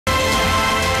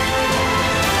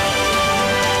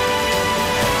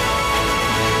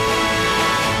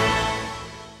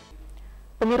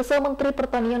Pemirsa, Menteri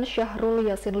Pertanian Syahrul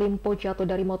Yasin Limpo jatuh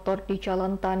dari motor di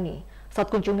Jalan Tani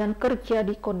saat kunjungan kerja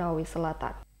di Konawe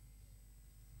Selatan.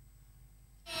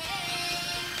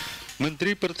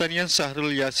 Menteri Pertanian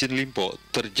Syahrul Yasin Limpo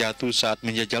terjatuh saat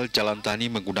menjajal jalan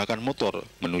tani menggunakan motor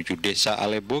menuju Desa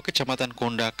Alebo, Kecamatan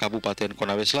Konda, Kabupaten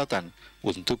Konawe Selatan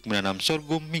untuk menanam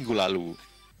sorghum minggu lalu.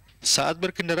 Saat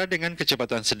berkendara dengan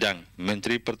kecepatan sedang,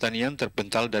 Menteri Pertanian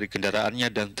terpental dari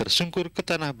kendaraannya dan tersungkur ke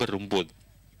tanah berumput.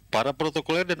 Para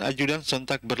protokoler dan ajudan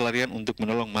sontak berlarian untuk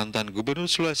menolong mantan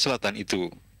Gubernur Sulawesi Selatan itu.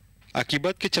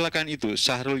 Akibat kecelakaan itu,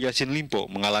 Syahrul Yasin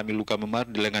Limpo mengalami luka memar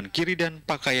di lengan kiri dan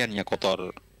pakaiannya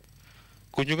kotor.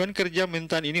 Kunjungan kerja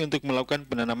mentan ini untuk melakukan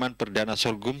penanaman perdana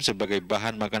sorghum sebagai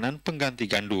bahan makanan pengganti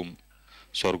gandum.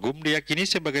 Sorghum diyakini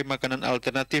sebagai makanan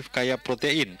alternatif kaya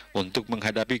protein untuk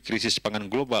menghadapi krisis pangan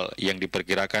global yang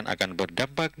diperkirakan akan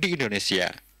berdampak di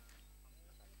Indonesia.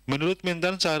 Menurut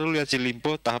Mentan Syahrul Yasin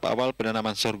Limpo, tahap awal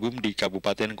penanaman sorghum di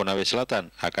Kabupaten Konawe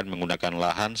Selatan akan menggunakan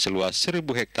lahan seluas 1.000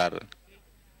 hektar.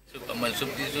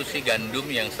 Mensubstitusi gandum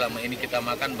yang selama ini kita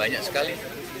makan banyak sekali,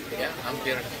 ya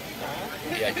hampir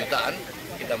jutaan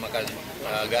kita makan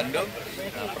gandum.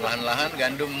 Nah, perlahan-lahan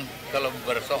gandum kalau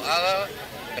bersoal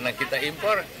karena kita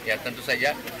impor, ya tentu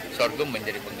saja sorghum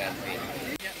menjadi pengganti.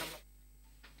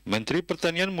 Menteri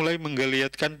Pertanian mulai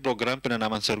menggeliatkan program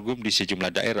penanaman sorghum di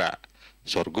sejumlah daerah.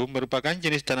 Sorghum merupakan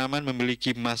jenis tanaman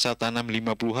memiliki masa tanam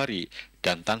 50 hari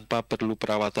dan tanpa perlu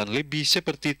perawatan lebih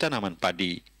seperti tanaman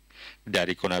padi.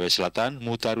 Dari Konawe Selatan,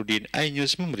 Mutarudin,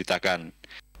 iNews memberitakan.